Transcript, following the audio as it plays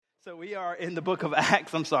So we are in the book of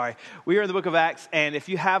Acts. We are in the book of Acts, and if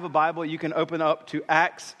you have a Bible, you can open up to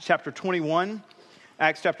Acts chapter 21.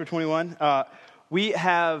 Acts chapter 21. We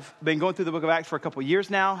have been going through the book of Acts for a couple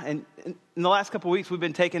years now, and in the last couple weeks, we've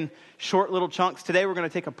been taking short little chunks. Today, we're going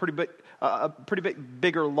to take a pretty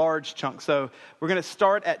bigger, large chunk. So we're going to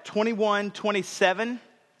start at 21:27, and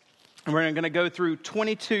we're going to go through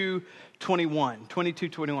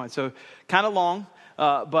 22:21. So kind of long,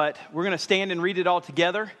 but we're going to stand and read it all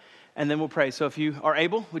together. And then we'll pray. So if you are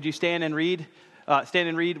able, would you stand and read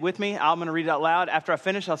with me? I'm going to read it out loud. After I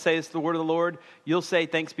finish, I'll say it's the word of the Lord. You'll say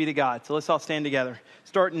thanks be to God. So let's all stand together.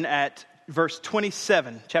 Starting at verse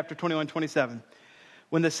 27, chapter 21:27.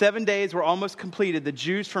 When the 7 days were almost completed, the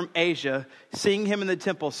Jews from Asia, seeing him in the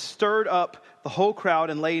temple, stirred up the whole crowd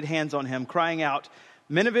and laid hands on him, crying out,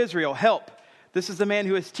 "Men of Israel, help! This is the man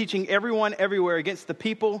who is teaching everyone everywhere against the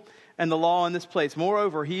people and the law in this place.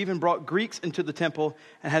 Moreover, he even brought Greeks into the temple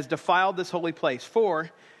and has defiled this holy place. For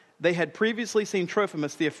they had previously seen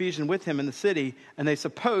Trophimus the Ephesian with him in the city, and they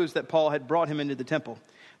supposed that Paul had brought him into the temple.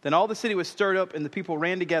 Then all the city was stirred up, and the people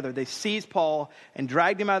ran together. They seized Paul and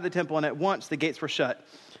dragged him out of the temple, and at once the gates were shut.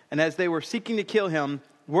 And as they were seeking to kill him,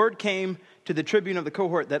 word came to the tribune of the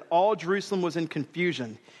cohort that all Jerusalem was in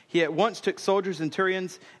confusion. He at once took soldiers and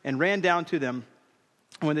centurions and ran down to them.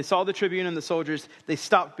 And when they saw the tribune and the soldiers, they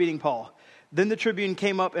stopped beating Paul. Then the tribune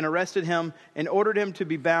came up and arrested him and ordered him to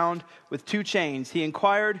be bound with 2 chains. He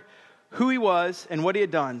inquired who he was and what he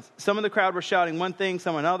had done. Some of the crowd were shouting one thing,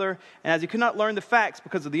 some another. And as he could not learn the facts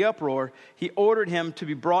because of the uproar, he ordered him to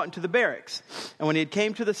be brought into the barracks. And when he had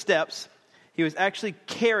came to the steps, he was actually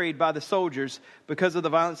carried by the soldiers because of the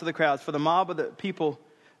violence of the crowds. For the mob of the people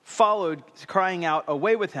followed, crying out,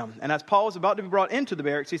 "Away with him." And as Paul was about to be brought into the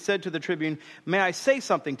barracks, he said to the tribune, "May I say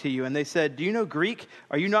something to you?" And they said, "Do you know Greek?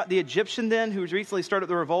 Are you not the Egyptian then, who recently started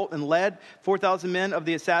the revolt and led 4,000 men of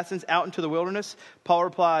the assassins out into the wilderness?" Paul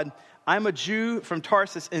replied, "I am a Jew from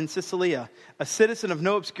Tarsus in Cilicia, a citizen of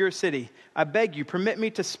no obscure city. I beg you, permit me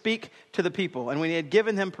to speak to the people." And when he had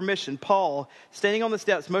given him permission, Paul, standing on the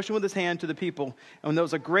steps, motioned with his hand to the people. And when there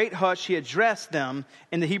was a great hush, he addressed them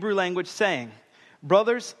in the Hebrew language, saying,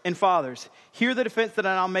 "Brothers and fathers, hear the defense that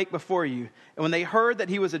I now make before you." And when they heard that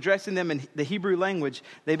he was addressing them in the Hebrew language,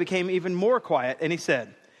 they became even more quiet. And he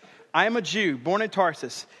said, "I am a Jew, born in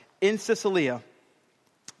Tarsus, in Cilicia,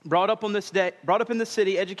 brought up in this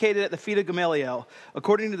city, educated at the feet of Gamaliel,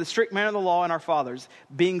 according to the strict manner of the law and our fathers,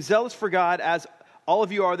 being zealous for God as all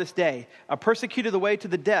of you are this day. I persecuted the way to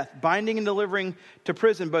the death, binding and delivering to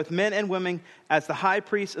prison both men and women, as the high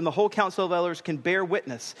priest and the whole council of elders can bear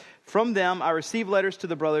witness. From them I received letters to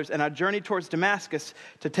the brothers, and I journeyed towards Damascus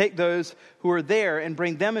to take those who were there and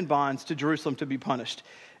bring them in bonds to Jerusalem to be punished.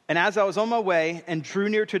 And as I was on my way and drew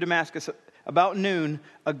near to Damascus about noon,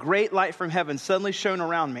 a great light from heaven suddenly shone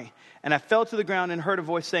around me. And I fell to the ground and heard a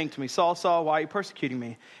voice saying to me, 'Saul, Saul, why are you persecuting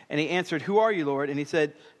me?' And he answered, 'Who are you, Lord?' And he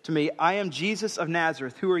said to me, 'I am Jesus of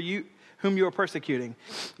Nazareth, whom you are persecuting.'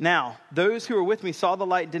 Now, those who were with me saw the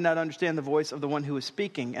light and did not understand the voice of the one who was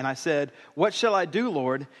speaking. And I said, 'What shall I do,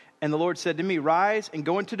 Lord?' And the Lord said to me, 'Rise and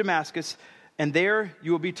go into Damascus, and there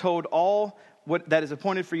you will be told all what that is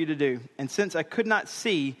appointed for you to do.' And since I could not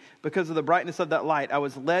see because of the brightness of that light, I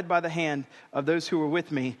was led by the hand of those who were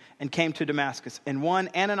with me and came to Damascus. And one,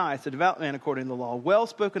 Ananias, a devout man according to the law, well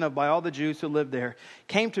spoken of by all the Jews who lived there,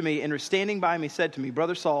 came to me and standing by me said to me,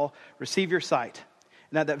 'Brother Saul, receive your sight.'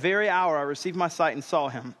 And at that very hour I received my sight and saw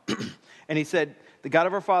him. And he said, 'The God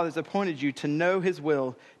of our fathers appointed you to know his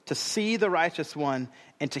will, to see the righteous one,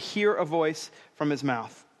 and to hear a voice from his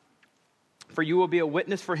mouth. For you will be a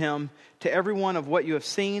witness for him to everyone of what you have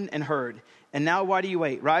seen and heard. And now why do you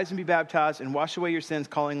wait? Rise and be baptized and wash away your sins,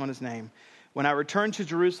 calling on his name.' When I returned to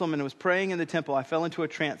Jerusalem and was praying in the temple, I fell into a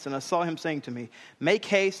trance, and I saw him saying to me, 'Make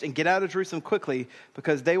haste and get out of Jerusalem quickly,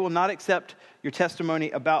 because they will not accept your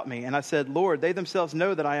testimony about me.' And I said, 'Lord, they themselves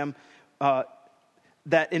know that I am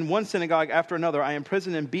that in one synagogue after another I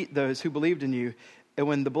imprisoned and beat those who believed in you. And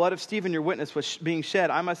when the blood of Stephen, your witness, was being shed,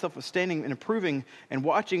 I myself was standing and approving and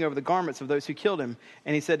watching over the garments of those who killed him.'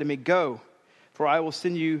 And he said to me, 'Go, for I will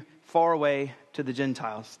send you far away to the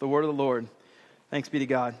Gentiles.'" The word of the Lord. Thanks be to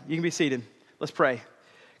God. You can be seated. Let's pray.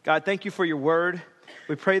 God, thank you for your word.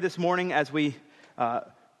 We pray this morning as we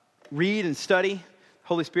read and study,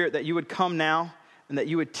 Holy Spirit, that you would come now and that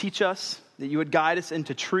you would teach us, that you would guide us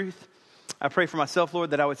into truth. I pray for myself,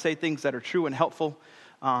 Lord, that I would say things that are true and helpful.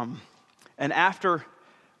 And after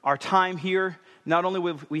our time here, not only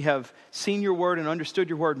will we have seen your word and understood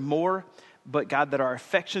your word more, but God, that our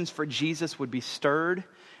affections for Jesus would be stirred,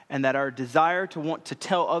 and that our desire to want to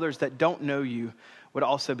tell others that don't know you would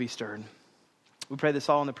also be stirred. We pray this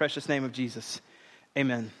all in the precious name of Jesus.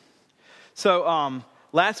 Amen. So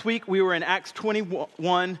last week we were in Acts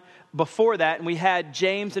 21 before that, and we had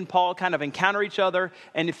James and Paul kind of encounter each other.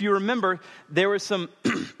 And if you remember, there were some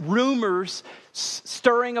rumors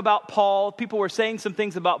stirring about Paul. People were saying some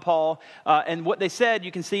things about Paul. And what they said,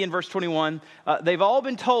 you can see in verse 21, they've all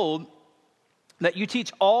been told that you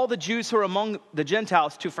teach all the Jews who are among the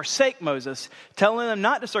Gentiles to forsake Moses, telling them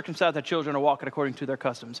not to circumcise their children or walk it according to their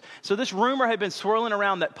customs. So this rumor had been swirling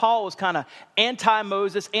around that Paul was kind of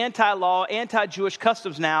anti-Moses, anti-law, anti-Jewish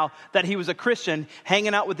customs now, that he was a Christian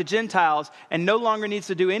hanging out with the Gentiles and no longer needs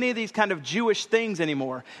to do any of these kind of Jewish things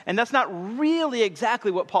anymore. And that's not really exactly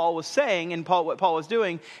what Paul was saying and what Paul was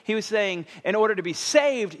doing. He was saying, in order to be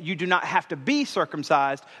saved, you do not have to be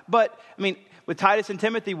circumcised. But, I mean, with Titus and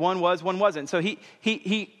Timothy, one was, one wasn't. So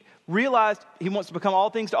he realized he wants to become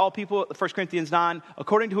all things to all people, 1 Corinthians 9.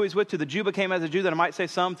 According to who he's with, to the Jew became as a Jew, that I might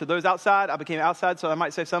save some. To those outside, I became outside, so I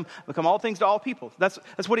might save some. Become all things to all people. That's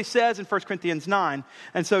what he says in 1 Corinthians 9.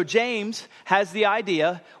 And so James has the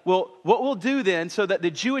idea, well, what we'll do then, so that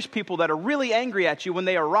the Jewish people that are really angry at you when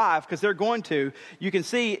they arrive, because they're going to, you can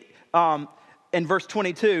see in verse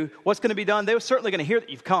 22, what's going to be done? They're certainly going to hear that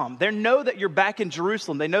you've come. They know that you're back in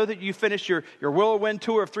Jerusalem. They know that you finished your whirlwind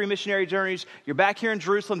tour of 3 missionary journeys. You're back here in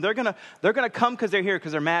Jerusalem. They're going to come because they're here,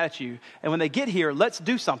 because they're mad at you. And when they get here, let's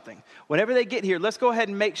do something. Whenever they get here, let's go ahead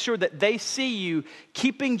and make sure that they see you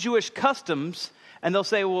keeping Jewish customs. And they'll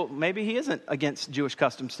say, well, maybe he isn't against Jewish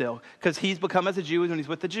customs still, because he's become as a Jew when he's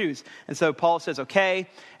with the Jews. And so Paul says, okay,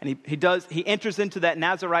 and he enters into that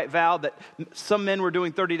Nazirite vow that some men were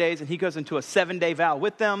doing 30 days, and he goes into a 7-day vow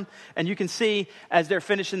with them. And you can see as they're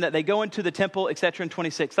finishing that they go into the temple, etc. in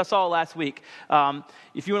 26. That's all last week.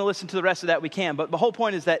 If you want to listen to the rest of that, we can. But the whole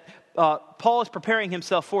point is that Paul is preparing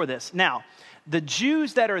himself for this. Now, the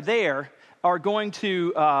Jews that are there are going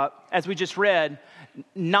to, as we just read,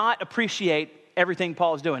 not appreciate everything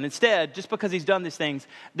Paul is doing. Instead, just because he's done these things,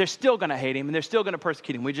 they're still going to hate him and they're still going to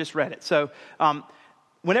persecute him. We just read it. So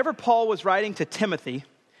whenever Paul was writing to Timothy,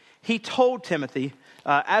 he told Timothy,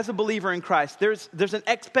 as a believer in Christ, there's an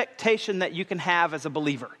expectation that you can have as a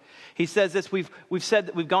believer. He says this, we've said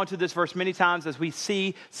that we've gone through this verse many times as we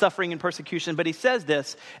see suffering and persecution, but he says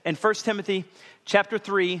this in 1 Timothy chapter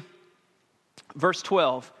 3, verse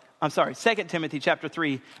 12. I'm sorry, 2 Timothy chapter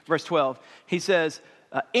 3, verse 12. He says,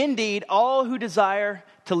 indeed, all who desire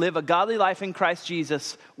to live a godly life in Christ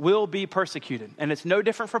Jesus will be persecuted. And it's no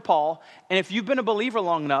different for Paul. And if you've been a believer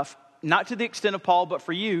long enough, not to the extent of Paul, but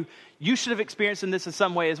for you, you should have experienced this in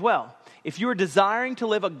some way as well. If you are desiring to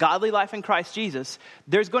live a godly life in Christ Jesus,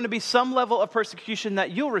 there's going to be some level of persecution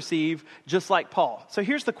that you'll receive just like Paul. So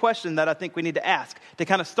here's the question that I think we need to ask to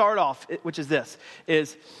kind of start off, which is this,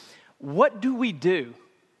 is what do we do?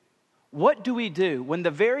 What do we do when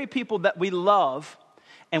the very people that we love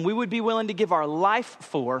and we would be willing to give our life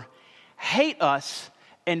for, hate us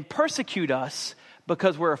and persecute us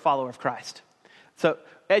because we're a follower of Christ? So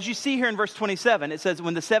as you see here in verse 27, it says,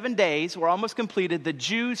 when the 7 days were almost completed, the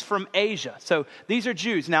Jews from Asia. So these are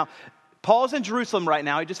Jews. Now, Paul's in Jerusalem right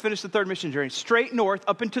now. He just finished the 3rd mission journey. Straight north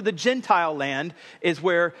up into the Gentile land is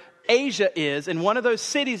where Asia is, and one of those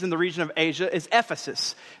cities in the region of Asia is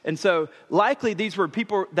Ephesus. And so likely these were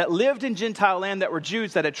people that lived in Gentile land that were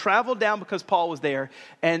Jews that had traveled down because Paul was there.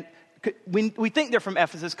 And we think they're from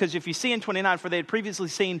Ephesus because if you see in 29, for they had previously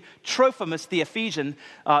seen Trophimus the Ephesian.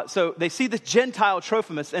 So they see this Gentile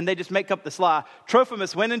Trophimus and they just make up this lie.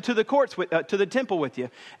 Trophimus went into the courts, to the temple with you.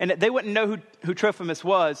 And they wouldn't know who Trophimus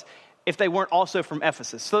was if they weren't also from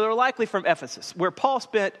Ephesus. So they're likely from Ephesus, where Paul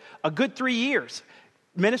spent a good 3 years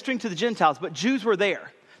ministering to the Gentiles, but Jews were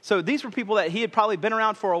there. So these were people that he had probably been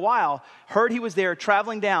around for a while, heard he was there,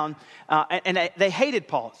 traveling down, and they hated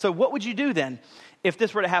Paul. So what would you do then if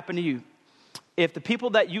this were to happen to you? If the people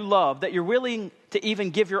that you love, that you're willing to even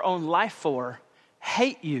give your own life for,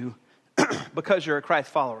 hate you because you're a Christ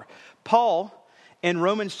follower? Paul, in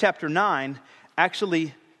Romans chapter 9,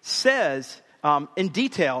 actually says in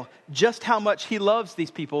detail just how much he loves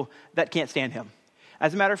these people that can't stand him.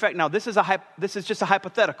 As a matter of fact, now this is just a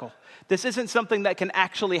hypothetical. This isn't something that can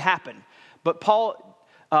actually happen. But Paul,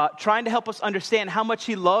 trying to help us understand how much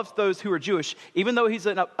he loves those who are Jewish, even though he's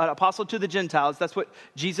an apostle to the Gentiles, that's what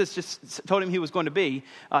Jesus just told him he was going to be.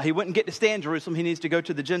 He wouldn't get to stay in Jerusalem. He needs to go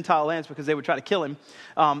to the Gentile lands because they would try to kill him.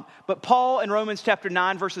 But Paul in Romans chapter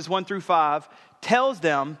 9, verses 1 through 5, tells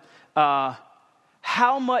them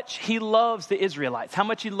how much he loves the Israelites, how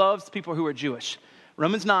much he loves people who are Jewish.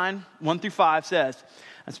 Romans 9, 1 through 5 says,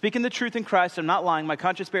 I'm speaking the truth in Christ, I'm not lying, my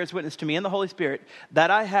conscience bears witness to me and the Holy Spirit, that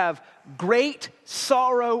I have great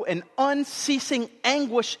sorrow and unceasing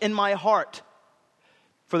anguish in my heart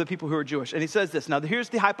for the people who are Jewish. And he says this, now here's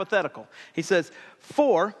the hypothetical. He says,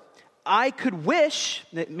 for I could wish,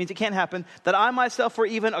 it means it can't happen, that I myself were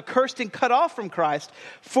even accursed and cut off from Christ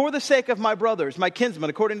for the sake of my brothers, my kinsmen,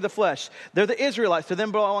 according to the flesh. They're the Israelites. To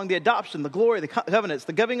them belong the adoption, the glory, the covenants,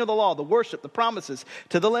 the giving of the law, the worship, the promises.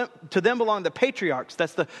 To them belong the patriarchs.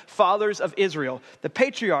 That's the fathers of Israel. The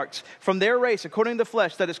patriarchs from their race, according to the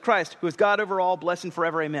flesh, that is Christ, who is God over all, blessed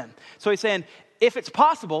forever. Amen. So he's saying, if it's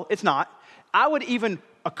possible, it's not, I would even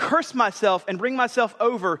accurse myself and bring myself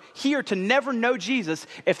over here to never know Jesus,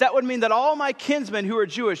 if that would mean that all my kinsmen who are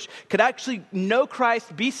Jewish could actually know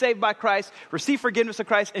Christ, be saved by Christ, receive forgiveness of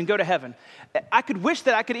Christ, and go to heaven. I could wish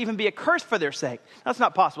that I could even be accursed for their sake. That's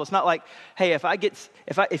not possible. It's not like, hey,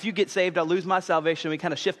 if you get saved, I'll lose my salvation. We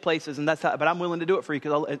kind of shift places, and that's how. But I'm willing to do it for you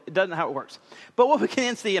because it doesn't know how it works. But what we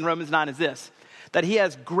can see in Romans 9 is this: that he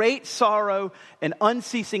has great sorrow and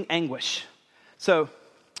unceasing anguish. So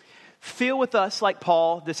feel with us, like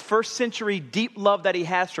Paul, this first century deep love that he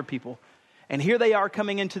has for people. And here they are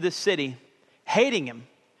coming into this city, hating him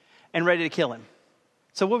and ready to kill him.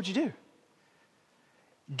 So what would you do?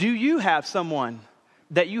 Do you have someone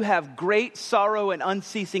that you have great sorrow and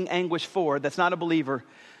unceasing anguish for that's not a believer,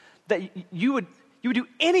 that you would do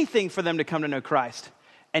anything for them to come to know Christ?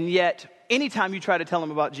 And yet, anytime you try to tell them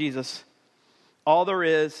about Jesus, all there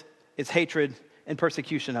is hatred and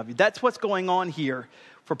persecution of you. That's what's going on here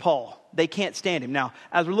for Paul. They can't stand him. Now,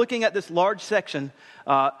 as we're looking at this large section,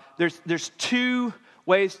 there's two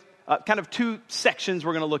ways, kind of two sections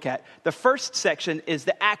we're going to look at. The first section is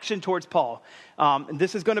the action towards Paul. And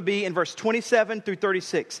this is going to be in verse 27 through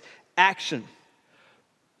 36. Action.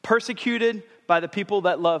 Persecuted by the people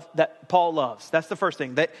that Paul loves. That's the first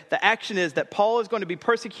thing. The action is that Paul is going to be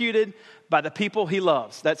persecuted by the people he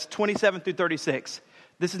loves. That's 27 through 36.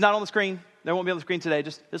 This is not on the screen. They won't be on the screen today.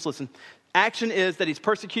 Just listen. Action is that he's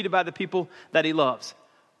persecuted by the people that he loves.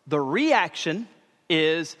 The reaction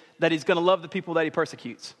is that he's going to love the people that he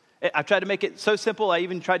persecutes. I've tried to make it so simple, I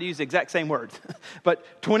even tried to use the exact same words.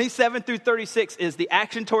 But 27 through 36 is the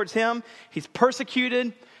action towards him. He's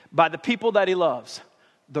persecuted by the people that he loves.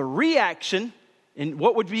 The reaction, and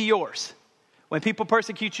what would be yours when people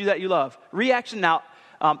persecute you that you love? Reaction, now,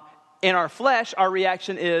 in our flesh, our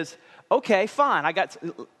reaction is, okay, fine,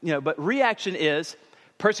 but reaction is,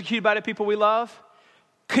 persecuted by the people we love,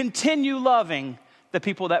 continue loving the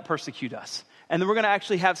people that persecute us. And then we're going to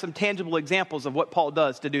actually have some tangible examples of what Paul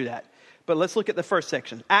does to do that. But let's look at the first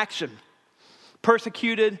section. Action.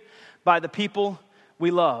 Persecuted by the people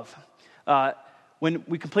we love. When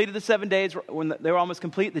we completed the 7 days, when they were almost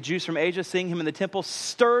complete, the Jews from Asia, seeing him in the temple,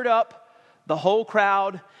 stirred up the whole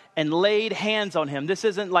crowd and laid hands on him. This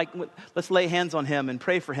isn't like, let's lay hands on him and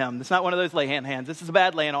pray for him. It's not one of those lay hands. This is a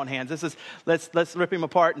bad laying on hands. This is, let's rip him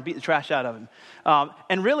apart and beat the trash out of him.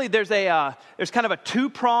 And really, there's kind of a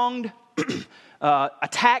two-pronged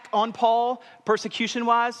attack on Paul,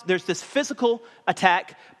 persecution-wise. There's this physical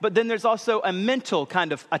attack, but then there's also a mental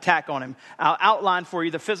kind of attack on him. I'll outline for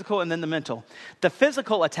you the physical and then the mental. The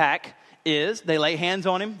physical attack is they lay hands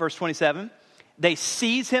on him, verse 27. They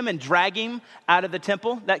seize him and drag him out of the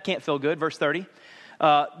temple. That can't feel good, verse 30.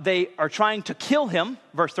 They are trying to kill him,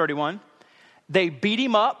 verse 31. They beat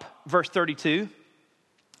him up, verse 32.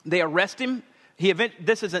 They arrest him.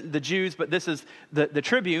 This isn't the Jews, but this is the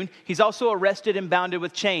tribune. He's also arrested and bounded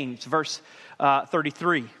with chains, verse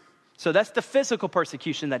 33. So that's the physical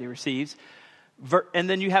persecution that he receives. And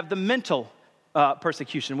then you have the mental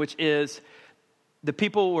persecution, which is the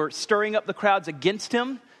people were stirring up the crowds against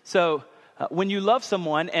him. So when you love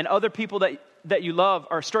someone and other people that you love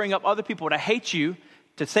are stirring up other people to hate you,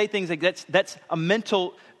 to say things like that's a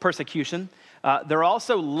mental persecution. They're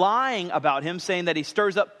also lying about him, saying that he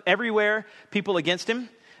stirs up everywhere people against him.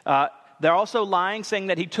 They're also lying, saying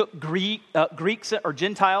that he took Greeks or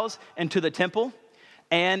Gentiles into the temple.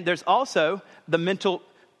 And there's also the mental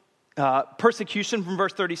persecution from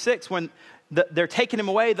verse 36. When they're taking him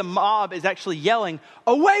away, the mob is actually yelling,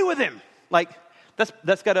 "Away with him!" Like,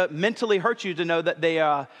 that's got to mentally hurt you to know that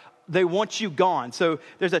they want you gone. So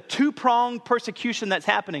there's a two-pronged persecution that's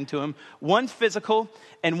happening to him. One's physical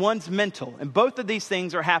and one's mental. And both of these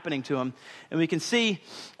things are happening to him. And we can see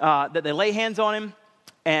that they lay hands on him.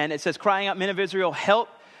 And it says, crying out, "Men of Israel, help.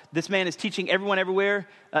 This man is teaching everyone everywhere."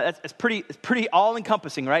 It's pretty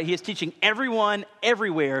all-encompassing, right? He is teaching everyone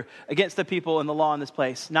everywhere against the people and the law in this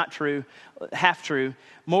place. Not true, half true.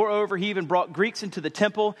 Moreover, he even brought Greeks into the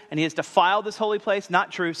temple, and he has defiled this holy place.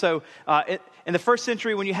 Not true. So in the first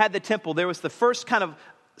century, when you had the temple, there was the first kind of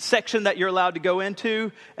section that you're allowed to go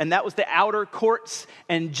into, and that was the outer courts,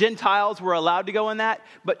 and Gentiles were allowed to go in that.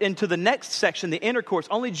 But into the next section, the inner courts,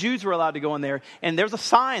 only Jews were allowed to go in there. And there's a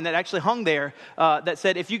sign that actually hung there that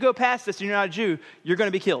said, if you go past this and you're not a Jew, you're going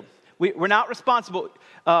to be killed. we're not responsible.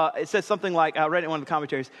 It says something like, I read it in one of the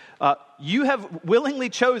commentaries, you have willingly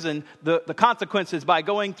chosen the consequences by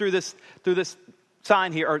going through this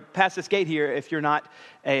sign here, or past this gate here, if you're not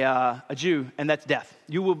a Jew, and that's death.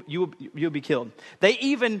 You'll be killed. They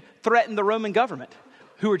even threatened the Roman government,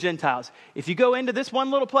 who are Gentiles. If you go into this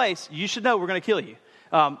one little place, you should know we're going to kill you.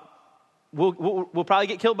 We'll probably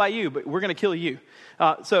get killed by you, but we're going to kill you.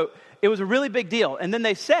 So it was a really big deal. And then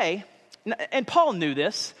they say, and Paul knew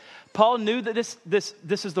this. Paul knew that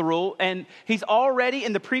this is the rule, and he's already,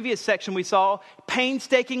 in the previous section we saw,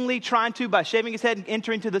 painstakingly trying to, by shaving his head and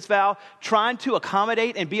entering to this vow, trying to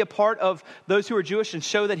accommodate and be a part of those who are Jewish and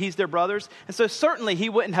show that he's their brothers. And so certainly he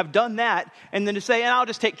wouldn't have done that and then to say, and I'll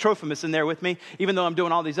just take Trophimus in there with me, even though I'm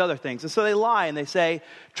doing all these other things. And so they lie and they say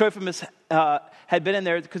Trophimus had been in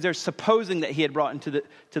there because they're supposing that he had brought into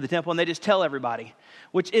the temple, and they just tell everybody,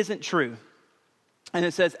 which isn't true. And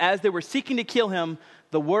it says, as they were seeking to kill him,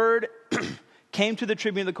 the word came to the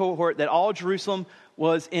tribune of the cohort that all Jerusalem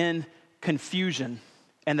was in confusion,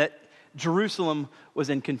 and that Jerusalem was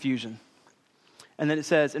in confusion. And then it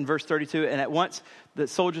says in verse 32, and at once the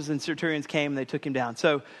soldiers and centurions came and they took him down.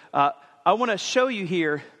 So I want to show you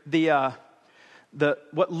here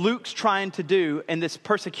what Luke's trying to do in this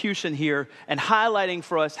persecution here, and highlighting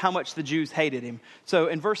for us how much the Jews hated him. So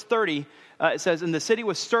in verse 30, it says, and the city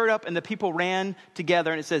was stirred up and the people ran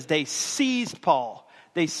together, and it says they seized Paul.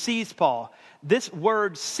 They seized Paul. This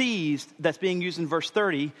word seized that's being used in verse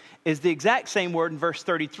 30 is the exact same word in verse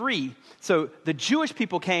 33. So the Jewish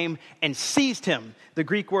people came and seized him. The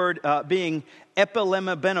Greek word being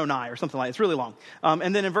epilemebenonai or something like that. It's really long.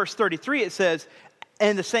 And then in verse 33 it says,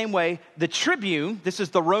 in the same way, the tribune, this is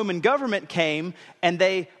the Roman government, came and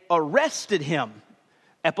they arrested him.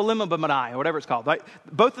 Epilemebenonai, or whatever it's called, right?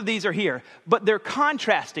 Both of these are here, but they're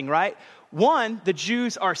contrasting, right? One, the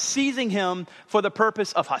Jews are seizing him for the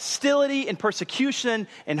purpose of hostility and persecution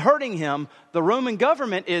and hurting him. The Roman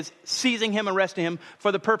government is seizing him and arresting him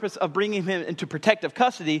for the purpose of bringing him into protective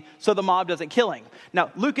custody so the mob doesn't kill him.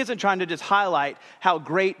 Now, Luke isn't trying to just highlight how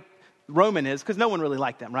great Roman is, because no one really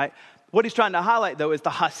liked them, right? What he's trying to highlight, though, is the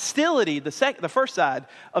hostility, the first side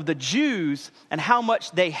of the Jews, and how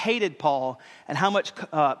much they hated Paul and how much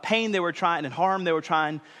pain they were trying and harm they were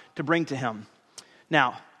trying to bring to him.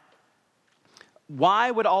 Now,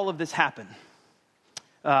 why would all of this happen?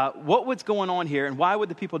 What was going on here, and why would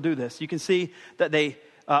the people do this? You can see that they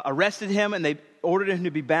arrested him and they ordered him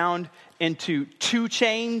to be bound into 2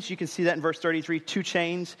 chains. You can see that in verse 33, 2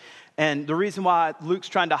 chains. And the reason why Luke's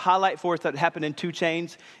trying to highlight for us that it happened in 2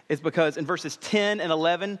 chains is because in verses 10 and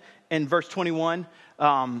 11 and verse 21,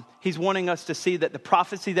 he's wanting us to see that the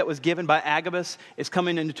prophecy that was given by Agabus is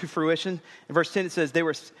coming into fruition. In verse 10 it says, they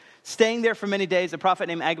were staying there for many days. A prophet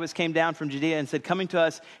named Agabus came down from Judea and said, coming to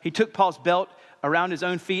us, he took Paul's belt around his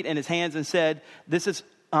own feet and his hands and said, this is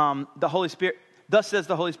the Holy Spirit. Thus says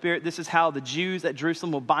the Holy Spirit, this is how the Jews at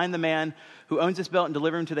Jerusalem will bind the man who owns this belt and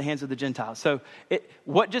deliver him to the hands of the Gentiles. So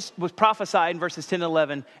what just was prophesied in verses 10 and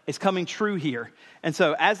 11 is coming true here. And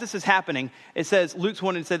so as this is happening, it says, Luke's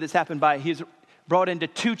wanted to say this happened by, he's brought into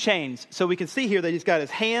 2 chains. So we can see here that he's got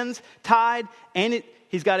his hands tied and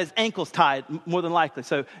he's got his ankles tied, more than likely.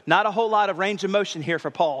 So not a whole lot of range of motion here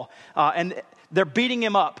for Paul. And they're beating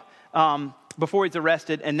him up before he's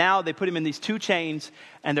arrested, and now they put him in these 2 chains,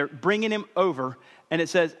 and they're bringing him over. And it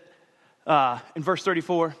says in verse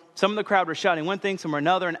 34, some of the crowd were shouting one thing, some were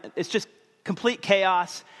another, and it's just complete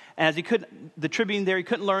chaos. And as the tribune there, he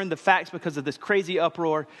couldn't learn the facts because of this crazy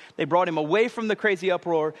uproar. They brought him away from the crazy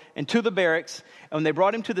uproar and to the barracks. And when they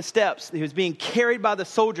brought him to the steps, he was being carried by the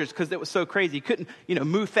soldiers because it was so crazy. He couldn't,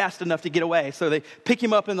 move fast enough to get away. So they pick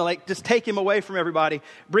him up and they just take him away from everybody,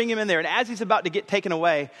 bring him in there. And as he's about to get taken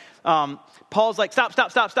away, Paul's like, stop.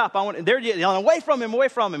 They're yelling, away from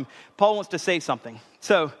him. Paul wants to say something.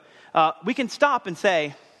 So we can stop and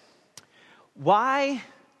say, why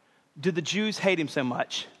do the Jews hate him so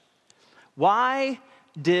much? Why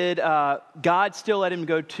did God still let him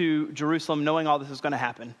go to Jerusalem knowing all this was going to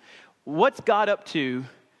happen? What's God up to?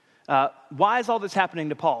 Why is all this happening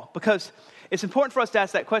to Paul? Because it's important for us to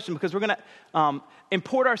ask that question, because we're going to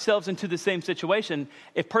import ourselves into the same situation.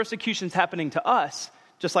 If persecution's happening to us,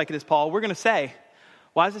 just like it is Paul, we're going to say,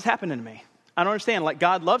 why is this happening to me? I don't understand. Like,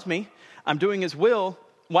 God loves me. I'm doing his will.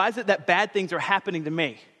 Why is it that bad things are happening to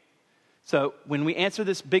me? So when we answer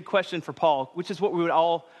this big question for Paul, which is what we would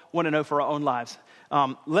all want to know for our own lives,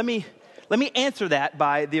 let me answer that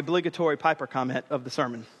by the obligatory Piper comment of the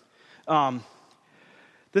sermon.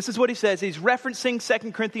 This is what he says. He's referencing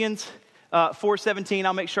 2 Corinthians 4:17.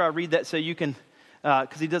 I'll make sure I read that so you can,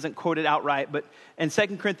 because he doesn't quote it outright. But in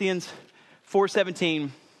 2 Corinthians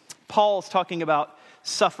 4:17, Paul's talking about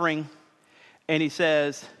suffering, and he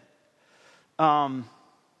says, where are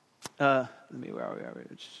we?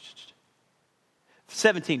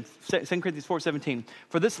 17, 2 Corinthians 4:17.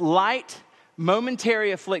 For this light,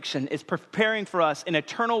 momentary affliction is preparing for us an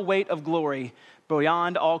eternal weight of glory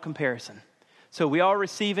beyond all comparison. So we are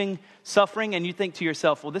receiving suffering, and you think to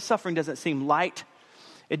yourself, well, this suffering doesn't seem light.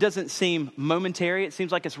 It doesn't seem momentary. It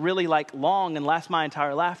seems like it's really like long and lasts my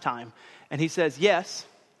entire lifetime. And he says, yes,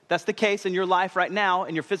 that's the case in your life right now,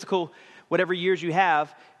 in your physical, whatever years you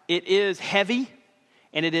have. It is heavy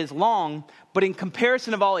and it is long, but in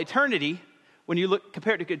comparison of all eternity, when you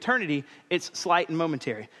compare it to eternity, it's slight and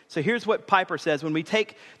momentary. So here's what Piper says. When we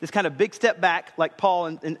take this kind of big step back, like Paul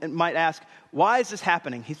and might ask, why is this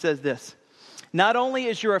happening? He says this: not only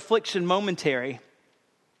is your affliction momentary,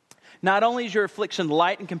 not only is your affliction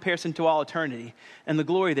light in comparison to all eternity and the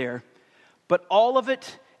glory there, but all of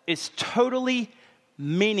it is totally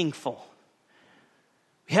meaningful.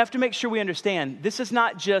 We have to make sure we understand this is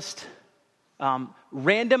not just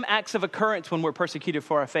random acts of occurrence when we're persecuted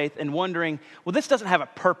for our faith and wondering, well, this doesn't have a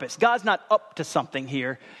purpose. God's not up to something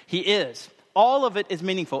here. He is. All of it is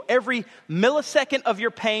meaningful. Every millisecond of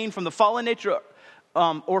your pain from the fallen nature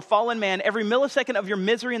or fallen man, every millisecond of your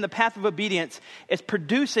misery in the path of obedience is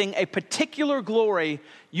producing a particular glory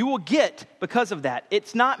you will get because of that.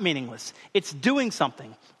 It's not meaningless. It's doing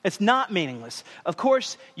something. It's not meaningless. Of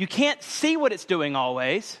course, you can't see what it's doing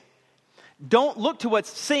always. Don't look to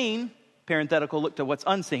what's seen. Parenthetical, look to what's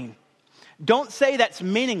unseen. Don't say that's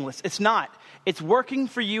meaningless. It's not. It's working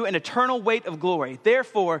for you an eternal weight of glory.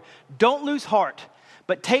 Therefore, don't lose heart,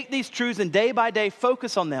 but take these truths and day by day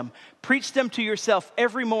focus on them. Preach them to yourself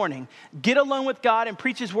every morning. Get alone with God and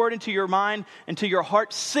preach His word into your mind and to your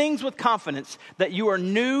heart. Sings with confidence that you are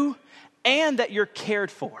new and that you're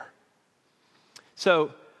cared for.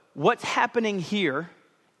 So what's happening here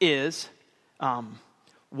is,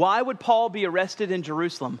 why would Paul be arrested in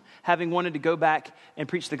Jerusalem having wanted to go back and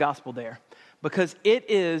preach the gospel there? Because it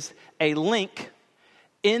is a link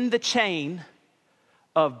in the chain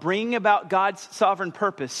of bringing about God's sovereign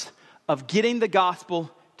purpose of getting the gospel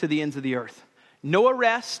to the ends of the earth. No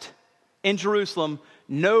arrest in Jerusalem,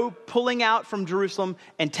 no pulling out from Jerusalem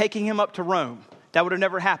and taking him up to Rome. That would have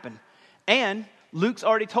never happened. And Luke's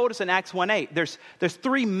already told us in Acts 1:8, there's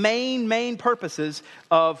three main purposes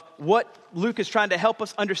of what Luke is trying to help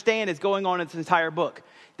us understand is going on in this entire book.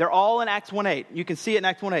 They're all in Acts 1:8. You can see it in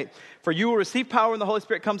Acts 1:8. For you will receive power when the Holy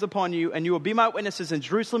Spirit comes upon you, and you will be my witnesses in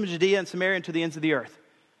Jerusalem, Judea, and Samaria, and to the ends of the earth.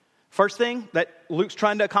 First thing that Luke's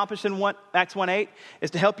trying to accomplish in Acts 1:8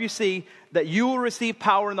 is to help you see that you will receive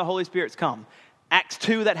power when the Holy Spirit's come. Acts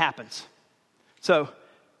 2, that happens. So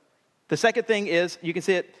the second thing is, you can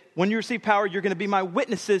see it, when you receive power, you're going to be my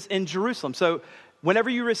witnesses in Jerusalem. So whenever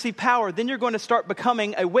you receive power, then you're going to start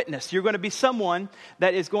becoming a witness. You're going to be someone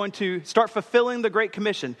that is going to start fulfilling the Great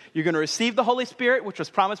Commission. You're going to receive the Holy Spirit, which was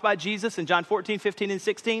promised by Jesus in John 14, 15, and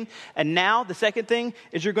 16. And now the second thing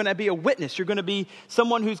is you're going to be a witness. You're going to be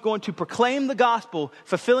someone who's going to proclaim the gospel,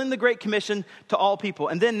 fulfilling the Great Commission to all people.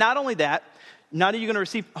 And then not only that, not only are you going to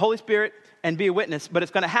receive Holy Spirit and be a witness, but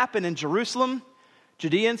it's going to happen in Jerusalem,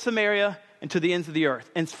 Judea and Samaria, and to the ends of the earth.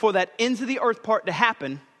 And for that ends of the earth part to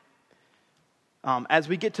happen, as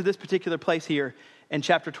we get to this particular place here in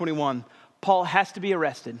chapter 21, Paul has to be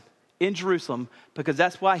arrested in Jerusalem because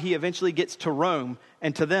that's why he eventually gets to Rome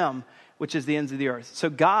and to them, which is the ends of the earth. So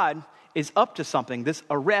God is up to something. This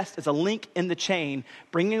arrest is a link in the chain,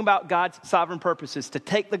 bringing about God's sovereign purposes to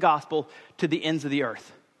take the gospel to the ends of the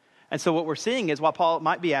earth. And so what we're seeing is, while Paul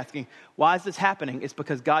might be asking, why is this happening? It's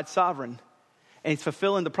because God's sovereign. And he's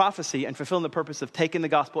fulfilling the prophecy and fulfilling the purpose of taking the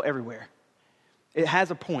gospel everywhere. It has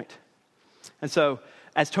a point. And so,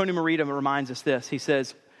 as Tony Merida reminds us this, he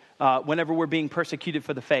says, whenever we're being persecuted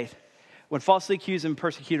for the faith, when falsely accused and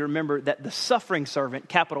persecuted, remember that the suffering servant,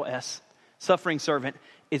 capital S, suffering servant,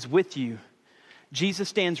 is with you. Jesus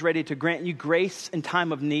stands ready to grant you grace in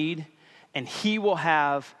time of need, and he will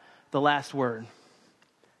have the last word.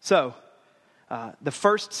 So, the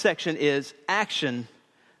first section is action,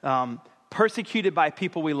 persecuted by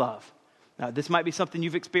people we love. Now, this might be something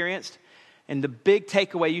you've experienced, and the big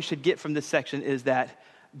takeaway you should get from this section is that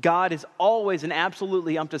God is always and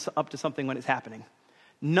absolutely up to something when it's happening.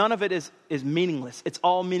 None of it is meaningless. It's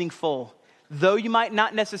all meaningful. Though you might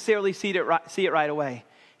not necessarily see it right away,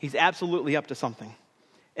 he's absolutely up to something.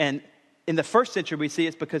 And in the first century, we see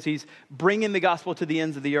it's because he's bringing the gospel to the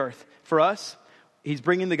ends of the earth. For us, he's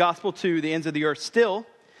bringing the gospel to the ends of the earth still,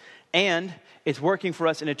 and it's working for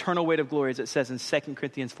us an eternal weight of glory, as it says in 2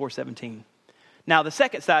 Corinthians 4:17. Now, the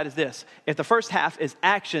second side is this. If the first half is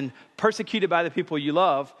action, persecuted by the people you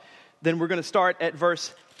love, then we're going to start at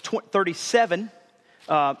verse 37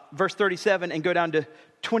 verse 37 and go down to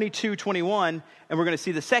 22, 21, and we're going to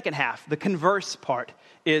see the second half. The converse part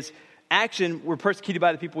is action, we're persecuted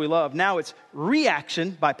by the people we love. Now it's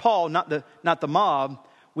reaction by Paul, not the mob.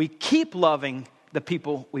 We keep loving the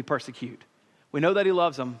people we persecute. We know that he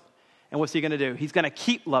loves them, and what's he going to do? He's going to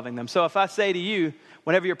keep loving them. So if I say to you,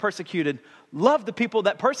 whenever you're persecuted, love the people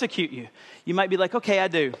that persecute you, you might be like, okay, I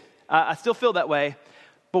do. I still feel that way,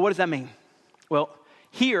 but what does that mean? Well,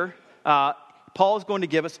 here, Luke's going to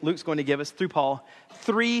give us, through Paul,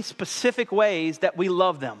 3 specific ways that we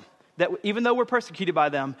love them. That even though we're persecuted by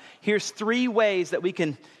them, here's 3 ways that we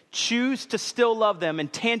can choose to still love them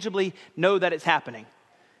and tangibly know that it's happening.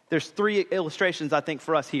 There's 3 illustrations, I think,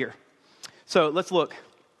 for us here. So let's look.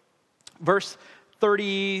 Verse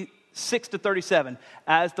 36 to 37.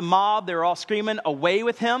 As the mob, they're all screaming, away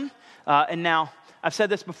with him. And now, I've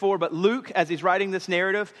said this before, but Luke, as he's writing this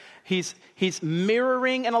narrative, he's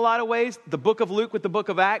mirroring in a lot of ways the book of Luke with the book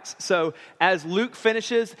of Acts. So as Luke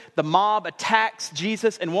finishes, the mob attacks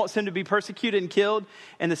Jesus and wants him to be persecuted and killed.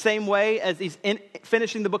 In the same way as he's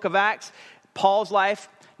finishing the book of Acts, Paul's life,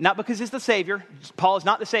 not because he's the Savior, Paul is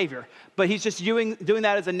not the Savior, but he's just doing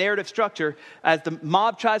that as a narrative structure. As the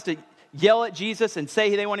mob tries to yell at Jesus and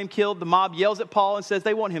say they want him killed, the mob yells at Paul and says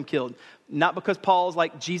they want him killed. Not because Paul's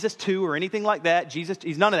like Jesus too or anything like that. Jesus,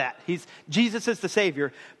 he's none of that. Jesus is the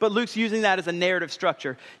Savior, but Luke's using that as a narrative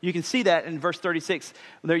structure. You can see that in verse 36,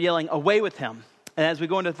 they're yelling, away with him. And as we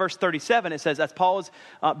go into verse 37, it says, as Paul is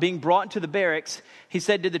being brought into the barracks, he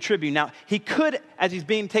said to the tribune. Now, he could, as he's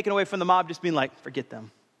being taken away from the mob, just being like, forget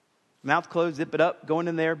them. Mouth closed, zip it up, go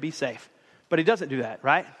in there, be safe. But he doesn't do that,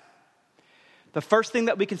 right? The first thing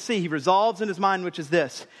that we can see, he resolves in his mind, which is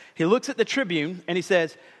this. He looks at the tribune and he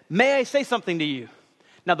says, may I say something to you?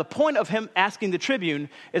 Now, the point of him asking the tribune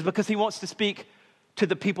is because he wants to speak to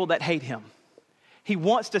the people that hate him. He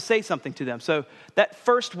wants to say something to them. So that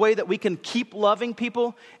first way that we can keep loving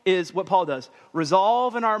people is what Paul does.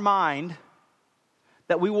 Resolve in our mind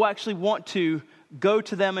that we will actually want to go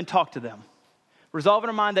to them and talk to them. Resolve in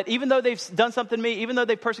our mind that even though they've done something to me, even though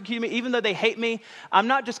they've persecuted me, even though they hate me, I'm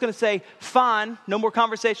not just going to say, fine, no more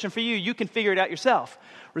conversation for you. You can figure it out yourself.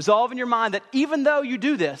 Resolve in your mind that even though you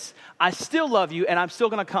do this, I still love you and I'm still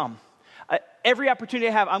going to come. Every opportunity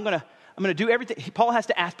I have, I'm going to do everything. Paul has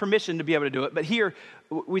to ask permission to be able to do it. But here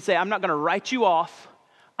we say, I'm not going to write you off.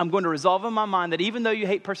 I'm going to resolve in my mind that even though you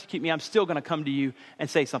hate, persecute me, I'm still going to come to you and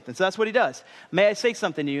say something. So that's what he does. May I say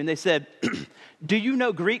something to you? And they said, do you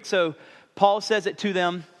know Greek? So Paul says it to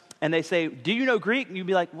them, and they say, do you know Greek? And you'd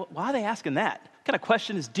be like, well, why are they asking that? What kind of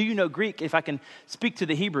question is, do you know Greek, if I can speak to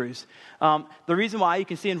the Hebrews? The reason why, you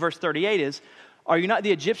can see in verse 38 is, are you not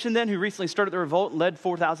the Egyptian then who recently started the revolt and led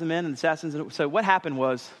 4,000 men and assassins? So what happened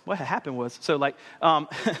was,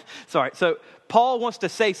 so Paul wants to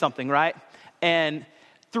say something, right? And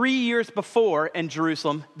 3 years before in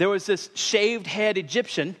Jerusalem, there was this shaved head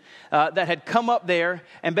Egyptian that had come up there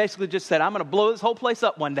and basically just said, I'm going to blow this whole place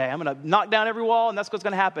up one day. I'm going to knock down every wall, and that's what's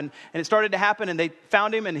going to happen. And it started to happen, and they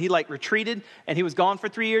found him, and he retreated, and he was gone for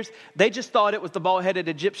 3 years. They just thought it was the bald-headed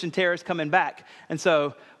Egyptian terrorist coming back. And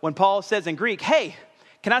so when Paul says in Greek, hey,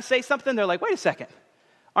 can I say something? They're like, wait a second.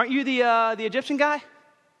 Aren't you the Egyptian guy?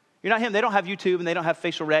 You're not him. They don't have YouTube and they don't have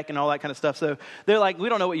facial rec and all that kind of stuff. So they're like, we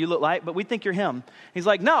don't know what you look like, but we think you're him. He's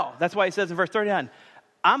like, no. That's why he says in verse 39,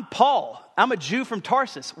 I'm Paul. I'm a Jew from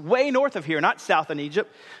Tarsus, way north of here, not south in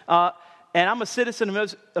Egypt. And I'm a citizen of an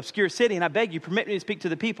obscure city, and I beg you, permit me to speak to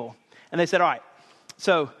the people. And they said, all right.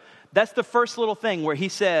 So that's the first little thing where he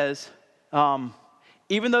says,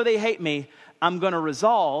 even though they hate me, I'm going to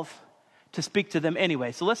resolve to speak to them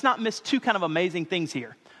anyway. So let's not miss 2 kind of amazing things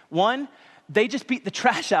here. One, they just beat the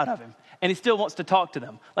trash out of him, and he still wants to talk to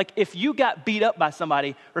them. Like, if you got beat up by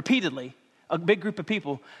somebody repeatedly, a big group of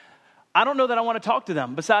people, I don't know that I want to talk to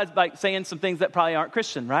them, besides like saying some things that probably aren't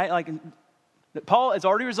Christian, right? Like, Paul has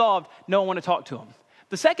already resolved, no, I want to talk to him.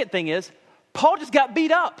 The second thing is, Paul just got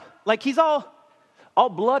beat up. Like, he's all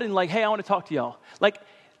blood and like, hey, I want to talk to y'all. Like,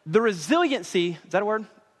 the resiliency, is that a word?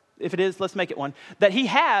 If it is, let's make it one. That he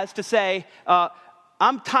has to say,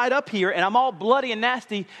 I'm tied up here and I'm all bloody and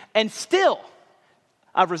nasty, and still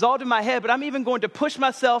I've resolved in my head, but I'm even going to push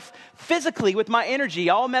myself physically with my energy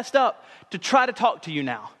all messed up to try to talk to you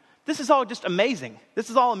now. This is all just amazing. This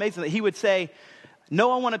is all amazing that he would say,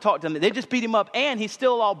 no, I want to talk to them. They just beat him up and he's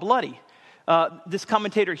still all bloody. This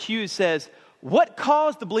commentator Hughes says, what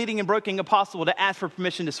caused the bleeding and broken apostle to ask for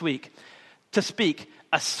permission to speak?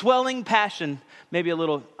 A swelling passion, maybe a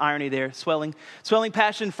little irony there, swelling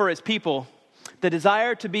passion for his people. The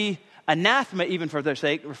desire to be anathema even for their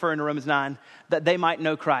sake, referring to Romans 9, that they might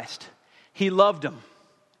know Christ. He loved them.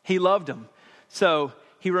 So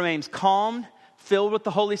he remains calm, filled with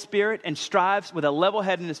the Holy Spirit, and strives with a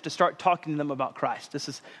level-headedness to start talking to them about Christ. This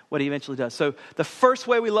is what he eventually does. So the first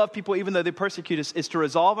way we love people, even though they persecute us, is to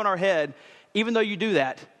resolve in our head, even though you do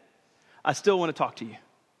that, I still want to talk to you.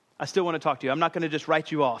 I still want to talk to you. I'm not going to just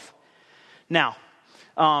write you off. Now,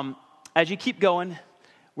 as you keep going,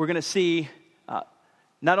 we're going to see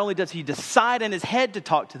not only does he decide in his head to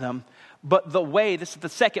talk to them, but the way, this is the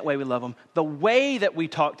second way we love them, the way that we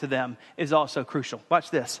talk to them is also crucial.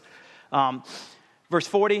 Watch this. Verse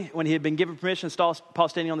 40, when he had been given permission, Paul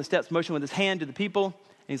standing on the steps, motioned with his hand to the people. And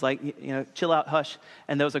he's like, chill out, hush.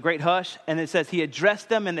 And there was a great hush. And it says he addressed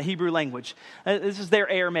them in the Hebrew language. This is their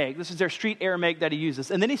Aramaic. This is their street Aramaic that he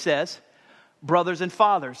uses. And then he says, brothers and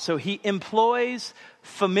fathers. So he employs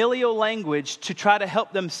familial language to try to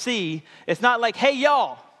help them see. It's not like, hey,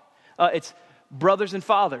 y'all. It's brothers and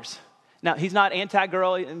fathers. Now, he's not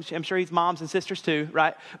anti-girl. I'm sure he's moms and sisters too,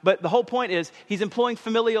 right? But the whole point is he's employing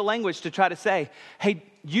familial language to try to say, hey,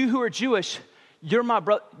 you who are Jewish, you're my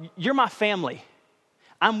brother, you're my family.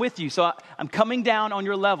 I'm with you. So I'm coming down on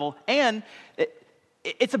your level. And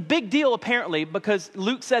it's a big deal, apparently, because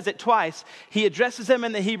Luke says it twice. He addresses them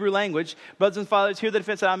in the Hebrew language. Brothers and fathers, hear the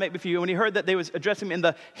defense that I make before you. When he heard that they was addressing him in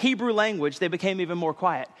the Hebrew language, they became even more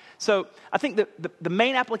quiet. So I think the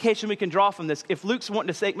main application we can draw from this, if Luke's wanting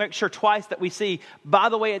to say, make sure twice that we see, by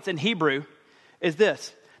the way, it's in Hebrew, is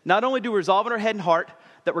this. Not only do we resolve in our head and heart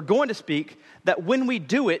that we're going to speak, that when we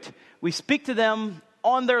do it, we speak to them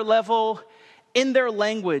on their level, in their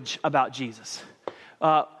language about Jesus.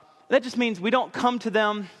 That just means we don't come to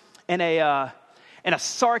them in a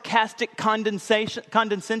sarcastic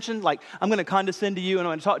condescension, like I'm going to condescend to you and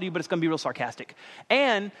I'm going to talk to you, but it's going to be real sarcastic.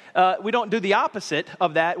 And we don't do the opposite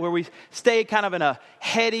of that, where we stay kind of in a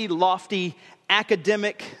heady, lofty,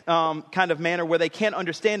 academic kind of manner where they can't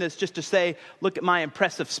understand us just to say, look at my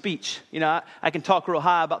impressive speech. I can talk real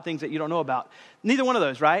high about things that you don't know about. Neither one of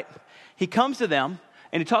those, right? He comes to them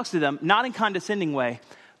and he talks to them, not in a condescending way,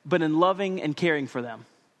 but in loving and caring for them.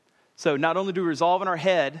 So not only do we resolve in our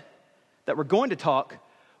head that we're going to talk,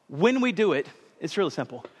 when we do it, it's really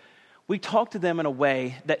simple. We talk to them in a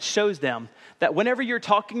way that shows them that whenever you're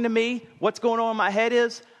talking to me, what's going on in my head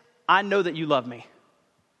is, I know that you love me.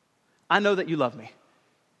 I know that you love me.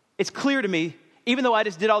 It's clear to me, even though I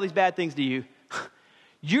just did all these bad things to you,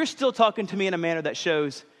 you're still talking to me in a manner that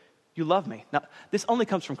shows you love me. Now, this only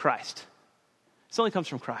comes from Christ. This only comes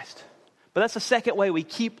from Christ. But that's the second way we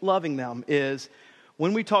keep loving them is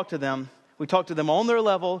when we talk to them on their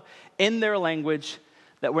level, in their language,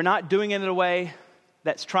 that we're not doing it in a way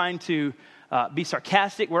that's trying to be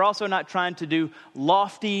sarcastic. We're also not trying to do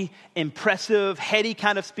lofty, impressive, heady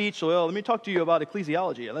kind of speech. Well, let me talk to you about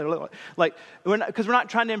ecclesiology. Because we're not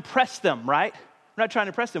trying to impress them, right? We're not trying to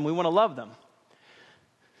impress them. We want to love them.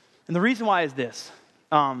 And the reason why is this.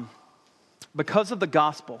 Because of the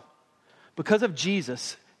gospel, because of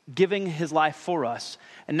Jesus giving his life for us,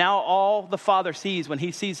 and now all the Father sees when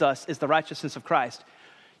he sees us is the righteousness of Christ,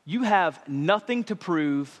 you have nothing to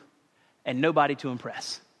prove and nobody to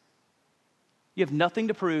impress. You have nothing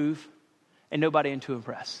to prove and nobody to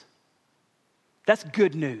impress. That's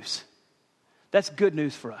good news. That's good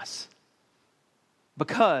news for us.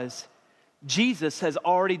 Because Jesus has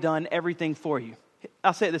already done everything for you.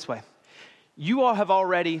 I'll say it this way. You all have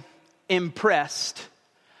already impressed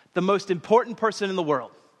the most important person in the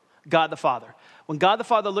world, God the Father. When God the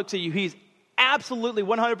Father looks at you, he's absolutely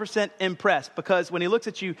 100% impressed, because when he looks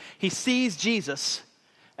at you, he sees Jesus.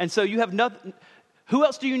 And so you have nothing. Who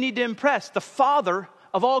else do you need to impress? The Father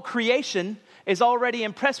of all creation is already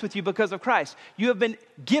impressed with you because of Christ. You have been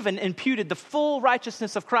given, imputed the full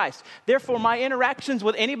righteousness of Christ. Therefore, my interactions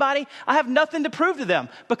with anybody, I have nothing to prove to them,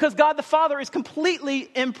 because God the Father is completely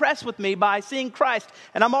impressed with me by seeing Christ,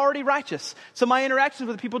 and I'm already righteous. So my interactions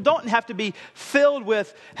with people don't have to be filled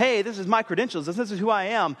with, hey, this is my credentials, this is who I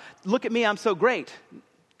am. Look at me, I'm so great.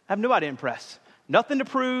 I have nobody to impress. Nothing to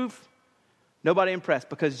prove, nobody impressed,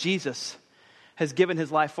 because Jesus has given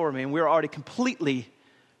his life for me, and we're already completely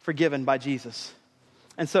forgiven by Jesus.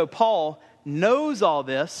 And so Paul knows all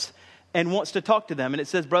this and wants to talk to them. And it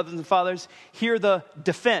says, brothers and fathers, hear the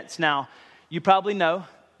defense. Now, you probably know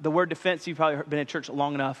the word defense. You've probably been in church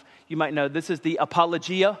long enough. You might know this is the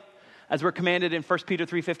apologia. As we're commanded in 1 Peter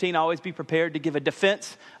 3:15, always be prepared to give a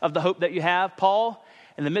defense of the hope that you have. Paul,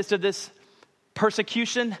 in the midst of this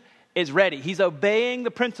persecution, is ready. He's obeying the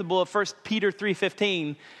principle of 1 Peter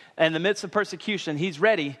 3:15. In the midst of persecution, he's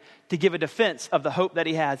ready to give a defense of the hope that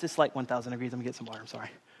he has. It's like 1,000 degrees. Let me get some water. I'm sorry.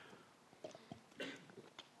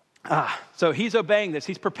 So he's obeying this.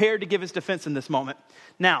 He's prepared to give his defense in this moment.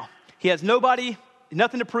 Now, he has nobody,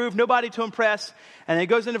 nothing to prove, nobody to impress. And then he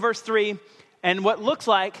goes into verse 3. And what looks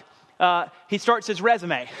like he starts his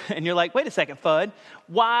resume. And you're like, wait a second, Fudd.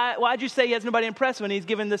 Why'd you say he has nobody impressive when he's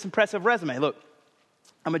given this impressive resume? Look,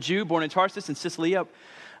 I'm a Jew born in Tarsus in Sicily,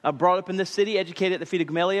 brought up in this city, educated at the feet of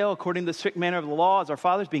Gamaliel, according to the strict manner of the law, as our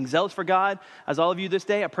fathers, being zealous for God, as all of you this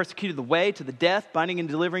day. I persecuted the way to the death, binding and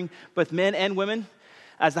delivering both men and women,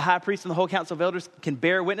 as the high priest and the whole council of elders can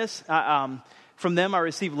bear witness. From them I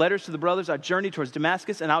received letters to the brothers. I journeyed towards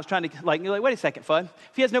Damascus, and I was trying to, you're like, wait a second, Fudd.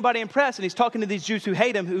 If he has nobody impressed, and he's talking to these Jews who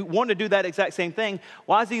hate him, who want to do that exact same thing,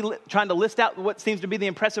 why is he trying to list out what seems to be the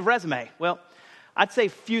impressive resume? Well, I'd say a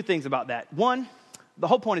few things about that. One, the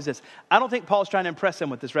whole point is this. I don't think Paul's trying to impress him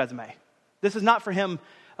with this resume. This is not for him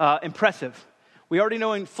impressive. We already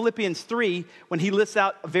know in Philippians 3, when he lists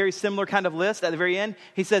out a very similar kind of list at the very end,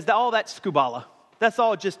 he says that all that's skubala. That's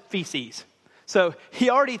all just feces. So he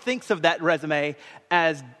already thinks of that resume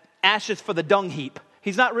as ashes for the dung heap.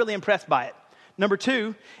 He's not really impressed by it. Number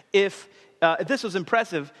two, if this was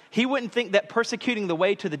impressive, he wouldn't think that persecuting the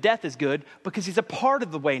way to the death is good because he's a part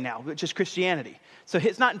of the way now, which is Christianity. So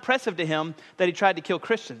it's not impressive to him that he tried to kill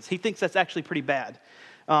Christians. He thinks that's actually pretty bad.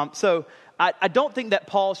 So I don't think that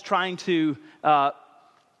Paul's trying to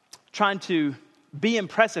be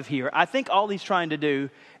impressive here. I think all he's trying to do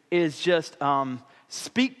is just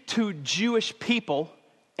speak to Jewish people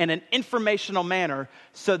in an informational manner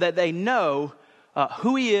so that they know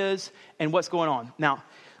who he is and what's going on. Now,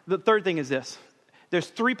 the third thing is this. There's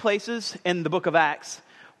 3 places in the book of Acts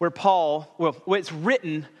where where it's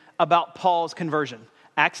written about Paul's conversion.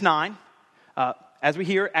 Acts 9, as we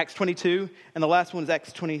hear, Acts 22, and the last one is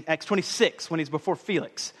Acts 26, when he's before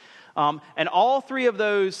Felix. And all 3 of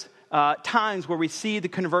those times where we see the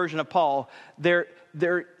conversion of Paul, they're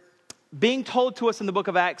being told to us in the book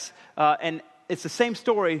of Acts, and it's the same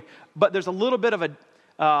story, but there's a little bit of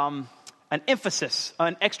an emphasis,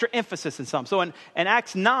 an extra emphasis in some. So in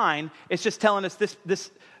Acts 9, it's just telling us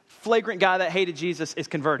this flagrant guy that hated Jesus is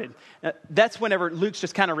converted. That's whenever Luke's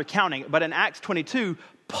just kind of recounting it. But in Acts 22,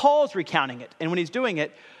 Paul's recounting it. And when he's doing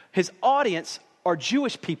it, his audience are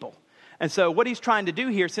Jewish people. And so what he's trying to do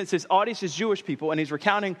here, since his audience is Jewish people and he's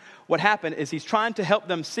recounting what happened, is he's trying to help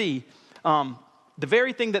them see the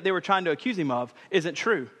very thing that they were trying to accuse him of isn't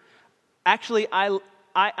true. Actually, I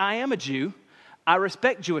am a Jew. I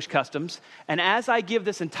respect Jewish customs. And as I give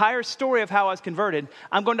this entire story of how I was converted,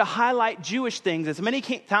 I'm going to highlight Jewish things as many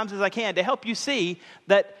times as I can to help you see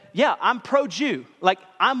that, yeah, I'm pro-Jew. Like,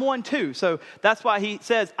 I'm one too. So that's why he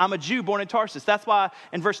says, I'm a Jew born in Tarsus. That's why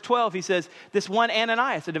in verse 12 he says, this one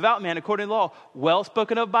Ananias, a devout man according to the law, well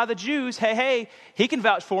spoken of by the Jews. Hey, he can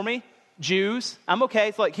vouch for me. Jews, I'm okay.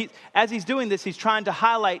 It's like as he's doing this, he's trying to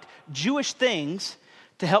highlight Jewish things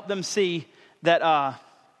to help them see that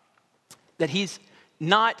he's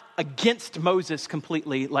not against Moses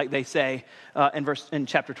completely, like they say in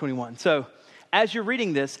chapter 21. So as you're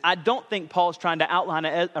reading this, I don't think Paul's trying to outline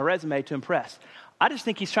a resume to impress. I just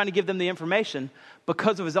think he's trying to give them the information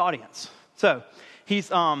because of his audience. So he's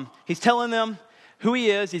telling them who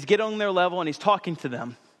he is, he's getting on their level, and he's talking to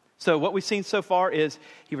them. So what we've seen so far is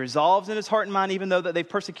he resolves in his heart and mind, even though that they've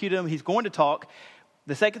persecuted him, he's going to talk.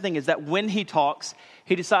 The second thing is that when he talks,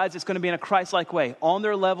 he decides it's going to be in a Christ-like way, on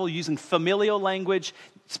their level, using familial language,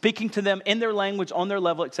 speaking to them in their language, on their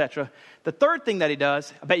level, etc. The third thing that he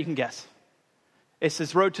does, I bet you can guess. It's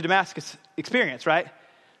this road to Damascus experience, right?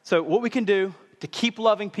 So what we can do to keep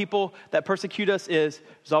loving people that persecute us is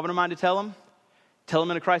resolve in our mind to tell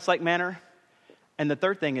them in a Christ-like manner. And the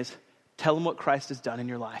third thing is tell them what Christ has done in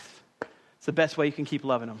your life. It's the best way you can keep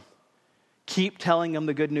loving them. Keep telling them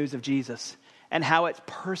the good news of Jesus and how it's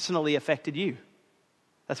personally affected you.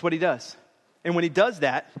 That's what he does. And when he does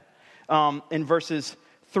that, in verses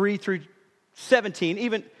 3 through 17,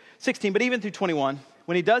 even 16, but even through 21,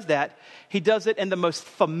 when he does that, he does it in the most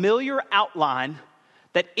familiar outline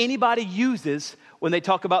that anybody uses when they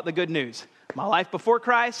talk about the good news. My life before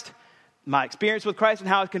Christ, my experience with Christ and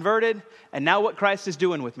how I was converted, and now what Christ is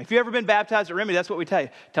doing with me. If you've ever been baptized at Remedy, that's what we tell you.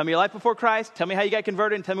 Tell me your life before Christ, tell me how you got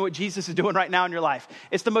converted, and tell me what Jesus is doing right now in your life.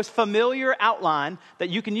 It's the most familiar outline that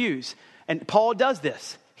you can use. And Paul does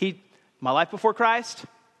this. My life before Christ,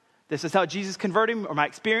 this is how Jesus converted me, or my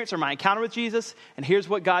experience, or my encounter with Jesus, and here's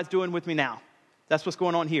what God's doing with me now. That's what's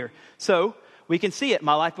going on here. So we can see it.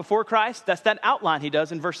 My life before Christ, that's that outline he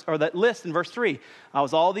does in that list in verse 3. I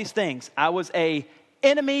was all these things. I was an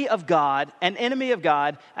enemy of God,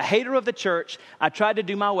 a hater of the church. I tried to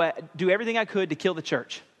do everything I could to kill the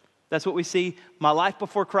church. That's what we see. My life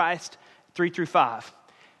before Christ, 3 through 5.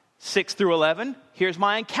 6 through 11, here's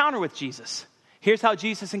my encounter with Jesus. Here's how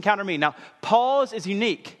Jesus encountered me. Now, Paul's is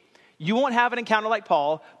unique. You won't have an encounter like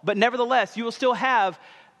Paul, but nevertheless, you will still have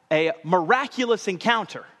a miraculous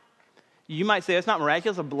encounter. You might say, it's not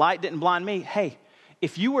miraculous. A light didn't blind me. Hey,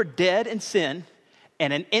 if you were dead in sin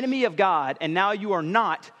and an enemy of God, and now you are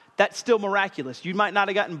not, that's still miraculous. You might not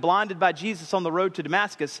have gotten blinded by Jesus on the road to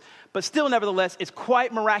Damascus, but still, nevertheless, it's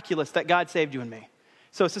quite miraculous that God saved you and me.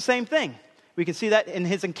 So it's the same thing. We can see that in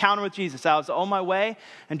his encounter with Jesus. I was on my way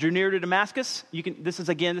and drew near to Damascus. This is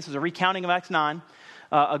a recounting of Acts 9.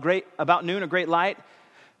 About noon, a great light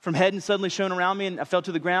from heaven suddenly shone around me, and I fell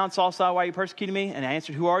to the ground. Saul saw, why are you persecuting me? And I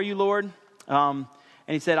answered, who are you, Lord? And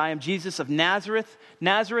he said, I am Jesus of Nazareth.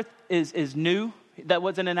 Nazareth is new. That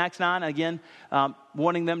wasn't in Acts 9. Again,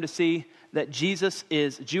 wanting them to see that Jesus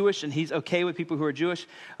is Jewish and he's okay with people who are Jewish.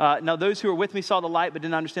 Now those who were with me saw the light but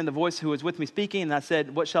didn't understand the voice who was with me speaking. And I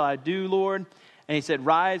said, what shall I do, Lord? And he said,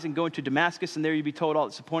 rise and go into Damascus, and there you'll be told all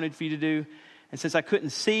that's appointed for you to do. And since I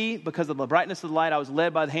couldn't see because of the brightness of the light, I was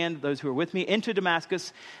led by the hand of those who were with me into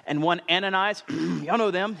Damascus. And one Ananias, y'all know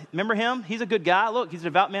them. Remember him? He's a good guy. Look, he's a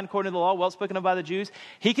devout man according to the law, well spoken of by the Jews.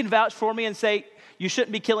 He can vouch for me and say, you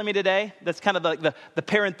shouldn't be killing me today. That's kind of the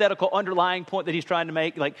parenthetical underlying point that he's trying to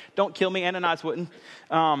make. Like, don't kill me. Ananias wouldn't.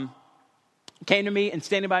 Came to me and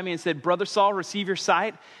standing by me and said, Brother Saul, receive your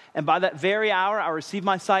sight. And by that very hour, I received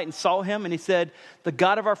my sight and saw him. And he said, the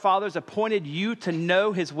God of our fathers appointed you to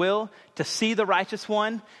know his will, to see the righteous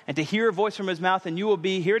one, and to hear a voice from his mouth. And you will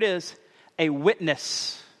be, here it is, a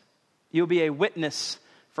witness. You'll be a witness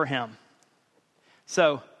for him.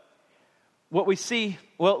 So what we see,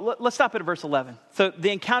 well, let's stop at verse 11. So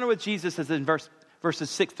the encounter with Jesus is in verses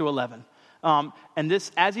 6 through 11. And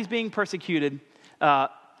this, as he's being persecuted,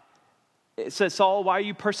 it says, Saul, why are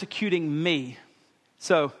you persecuting me?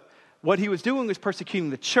 So what he was doing was persecuting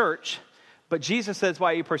the church, but Jesus says,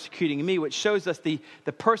 why are you persecuting me? Which shows us the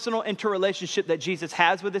personal interrelationship that Jesus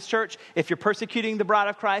has with his church. If you're persecuting the bride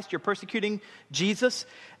of Christ, you're persecuting Jesus.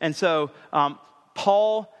 And so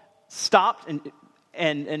Paul stopped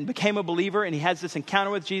and became a believer, and he has this encounter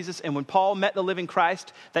with Jesus. And when Paul met the living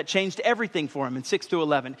Christ, that changed everything for him in 6 through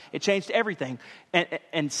 11. It changed everything.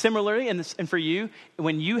 And similarly, and for you,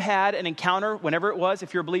 when you had an encounter, whenever it was,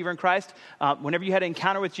 if you're a believer in Christ, whenever you had an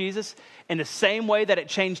encounter with Jesus, in the same way that it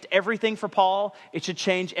changed everything for Paul, it should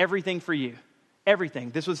change everything for you.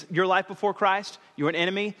 Everything. This was your life before Christ. You were an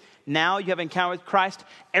enemy. Now you have an encounter with Christ.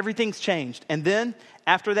 Everything's changed. And then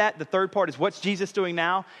after that, the third part is, what's Jesus doing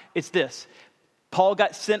now? It's this. Paul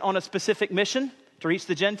got sent on a specific mission to reach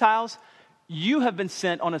the Gentiles. You have been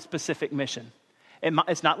sent on a specific mission.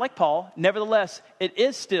 It's not like Paul. Nevertheless, it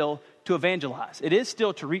is still to evangelize. It is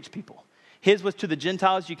still to reach people. His was to the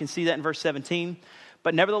Gentiles. You can see that in verse 17.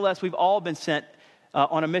 But nevertheless, we've all been sent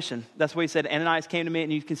on a mission. That's what he said. Ananias came to me,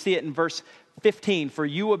 and you can see it in verse 15. For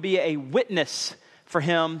you will be a witness for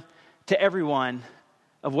him to everyone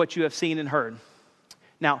of what you have seen and heard.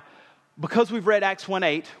 Now, because we've read Acts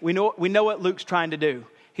 1:8, we know what Luke's trying to do.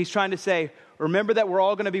 He's trying to say, remember that we're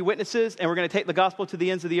all going to be witnesses and we're going to take the gospel to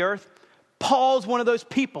the ends of the earth. Paul's one of those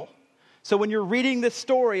people. So when you're reading this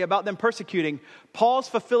story about them persecuting, Paul's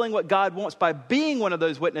fulfilling what God wants by being one of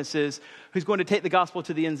those witnesses who's going to take the gospel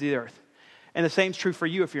to the ends of the earth. And the same's true for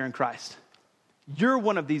you if you're in Christ. You're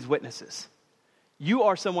one of these witnesses. You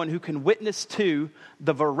are someone who can witness to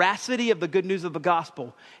the veracity of the good news of the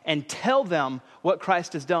gospel and tell them what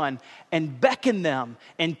Christ has done and beckon them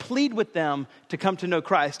and plead with them to come to know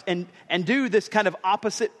Christ and do this kind of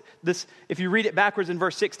opposite. This, if you read it backwards in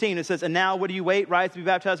verse 16, it says, and now what do you wait? Rise to be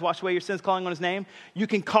baptized, wash away your sins, calling on his name. You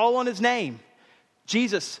can call on his name.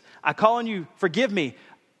 Jesus, I call on you, forgive me,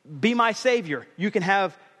 be my Savior. You can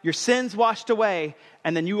have your sins washed away,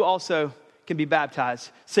 and then you also can be baptized,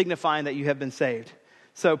 signifying that you have been saved.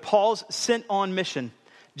 So Paul's sent on mission,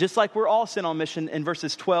 just like we're all sent on mission in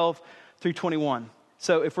verses 12 through 21.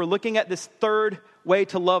 So if we're looking at this third way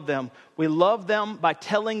to love them, we love them by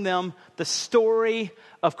telling them the story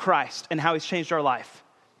of Christ and how he's changed our life.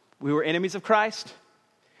 We were enemies of Christ.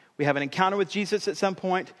 We have an encounter with Jesus at some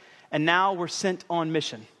point, and now we're sent on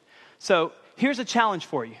mission. So here's a challenge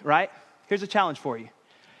for you, right? Here's a challenge for you.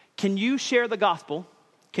 Can you share the gospel?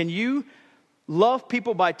 Can you love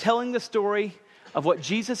people by telling the story of what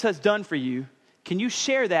Jesus has done for you? Can you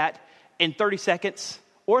share that in 30 seconds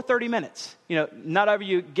or 30 minutes? You know, not every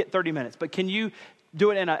you get 30 minutes, but can you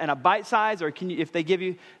do it in a bite size, or can you, if they give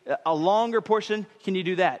you a longer portion, can you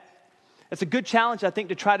do that? It's a good challenge, I think,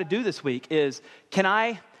 to try to do this week is, can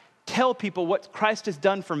I tell people what Christ has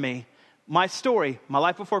done for me? My story, my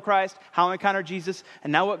life before Christ, how I encountered Jesus,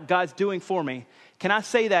 and now what God's doing for me. Can I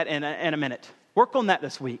say that in a minute? Work on that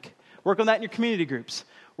this week. Work on that in your community groups.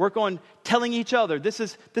 Work on telling each other, this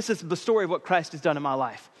is the story of what Christ has done in my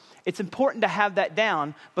life. It's important to have that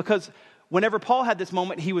down because whenever Paul had this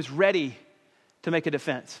moment, he was ready to make a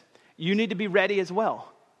defense. You need to be ready as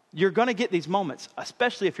well. You're going to get these moments,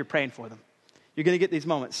 especially if you're praying for them. You're going to get these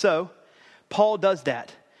moments. So Paul does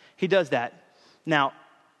that. He does that. Now,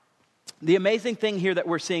 the amazing thing here that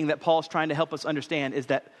we're seeing that Paul's trying to help us understand is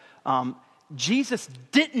that Jesus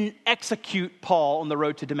didn't execute Paul on the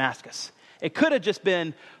road to Damascus. It could have just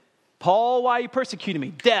been, Paul, why are you persecuting me?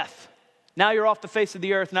 Death. Now you're off the face of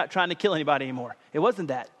the earth, not trying to kill anybody anymore. It wasn't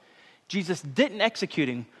that. Jesus didn't execute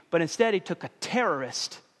him, but instead he took a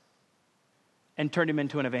terrorist and turned him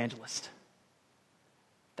into an evangelist.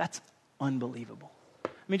 That's unbelievable. I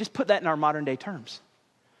mean, just put that in our modern day terms.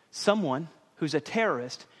 Someone who's a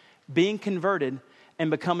terrorist being converted and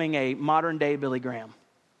becoming a modern day Billy Graham.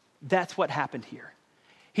 That's what happened here.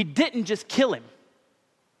 He didn't just kill him.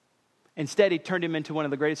 Instead, he turned him into one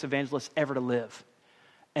of the greatest evangelists ever to live.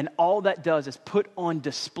 And all that does is put on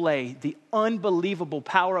display the unbelievable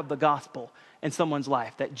power of the gospel in someone's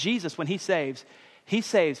life. That Jesus, when he saves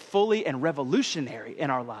fully and revolutionary in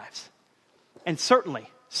our lives. And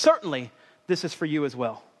certainly, this is for you as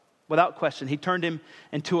well. Without question, he turned him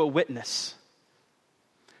into a witness.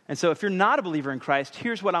 And so if you're not a believer in Christ,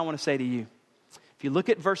 here's what I want to say to you. If you look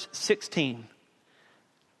at verse 16,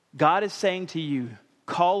 God is saying to you,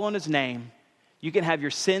 call on his name. You can have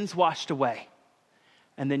your sins washed away.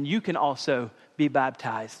 And then you can also be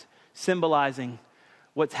baptized, symbolizing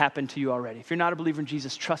what's happened to you already. If you're not a believer in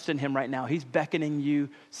Jesus, trust in him right now. He's beckoning you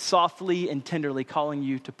softly and tenderly, calling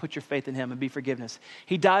you to put your faith in him and be forgiveness.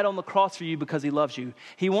 He died on the cross for you because he loves you.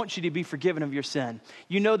 He wants you to be forgiven of your sin.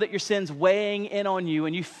 You know that your sin's weighing in on you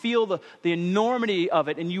and you feel the enormity of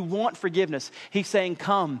it and you want forgiveness. He's saying,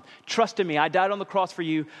 come, trust in me. I died on the cross for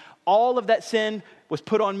you. All of that sin was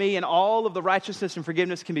put on me and all of the righteousness and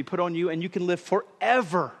forgiveness can be put on you and you can live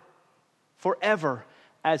forever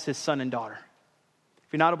as his son and daughter.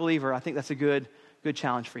 If you're not a believer, I think that's a good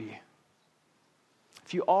challenge for you.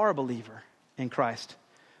 If you are a believer in Christ,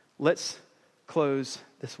 let's close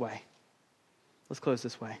this way.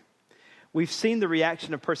 We've seen the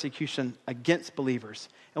reaction of persecution against believers,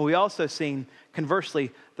 and we also seen,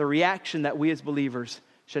 conversely, the reaction that we as believers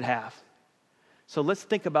should have. So let's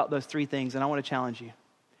think about those three things, and I want to challenge you.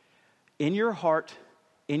 In your heart,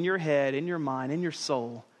 in your head, in your mind, in your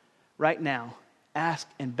soul, right now, ask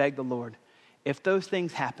and beg the Lord, if those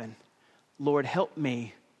things happen, Lord, help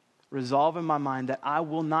me resolve in my mind that I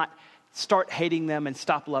will not start hating them and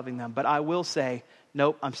stop loving them, but I will say,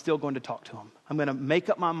 nope, I'm still going to talk to them. I'm going to make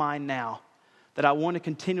up my mind now that I want to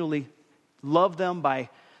continually love them by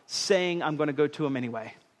saying I'm going to go to them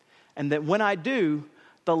anyway. And that when I do,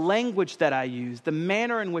 the language that I use, the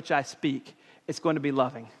manner in which I speak, it's going to be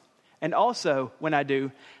loving. And also, when I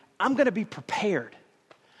do, I'm going to be prepared.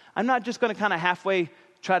 I'm not just going to kind of halfway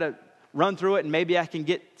try to run through it and maybe I can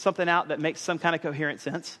get something out that makes some kind of coherent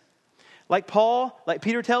sense. Like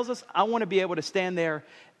Peter tells us, I want to be able to stand there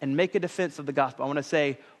and make a defense of the gospel. I want to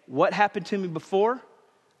say what happened to me before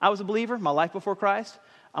I was a believer, my life before Christ.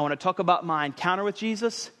 I want to talk about my encounter with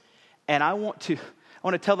Jesus. And I want to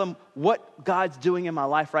tell them what God's doing in my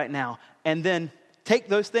life right now. And then take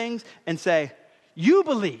those things and say, you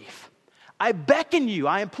believe. I beckon you,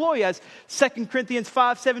 I implore you, as 2 Corinthians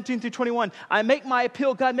 5:17-21. I make my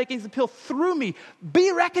appeal, God making his appeal through me.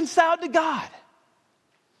 Be reconciled to God.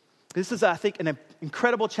 This is, I think, an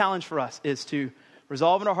incredible challenge for us, is to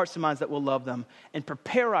resolve in our hearts and minds that we'll love them and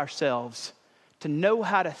prepare ourselves to know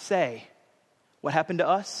how to say what happened to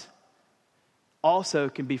us also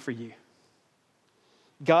can be for you.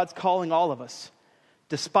 God's calling all of us,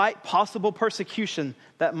 despite possible persecution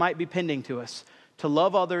that might be pending to us, to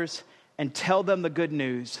love others and tell them the good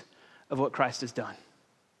news of what Christ has done.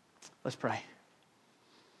 Let's pray.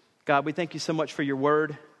 God, we thank you so much for your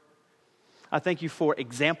word. I thank you for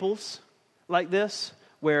examples like this,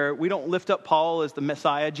 where we don't lift up Paul as the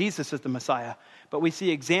Messiah, Jesus is the Messiah, but we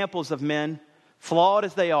see examples of men, flawed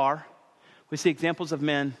as they are. We see examples of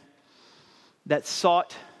men that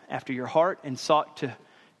sought after your heart and sought to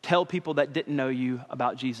tell people that didn't know you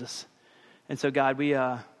about Jesus. And so, God, we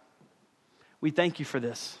thank you for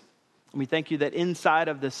this. And we thank you that inside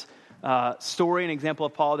of this story and example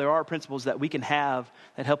of Paul, there are principles that we can have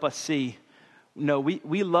that help us see. No,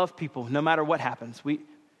 we love people no matter what happens.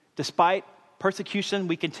 Despite persecution,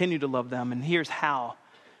 we continue to love them. And here's how.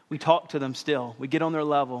 We talk to them still. We get on their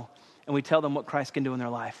level and we tell them what Christ can do in their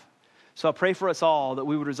life. So I pray for us all that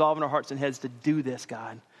we would resolve in our hearts and heads to do this,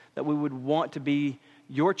 God. That we would want to be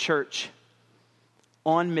your church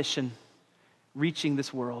on mission, reaching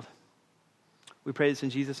this world. We pray this in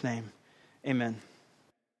Jesus' name. Amen.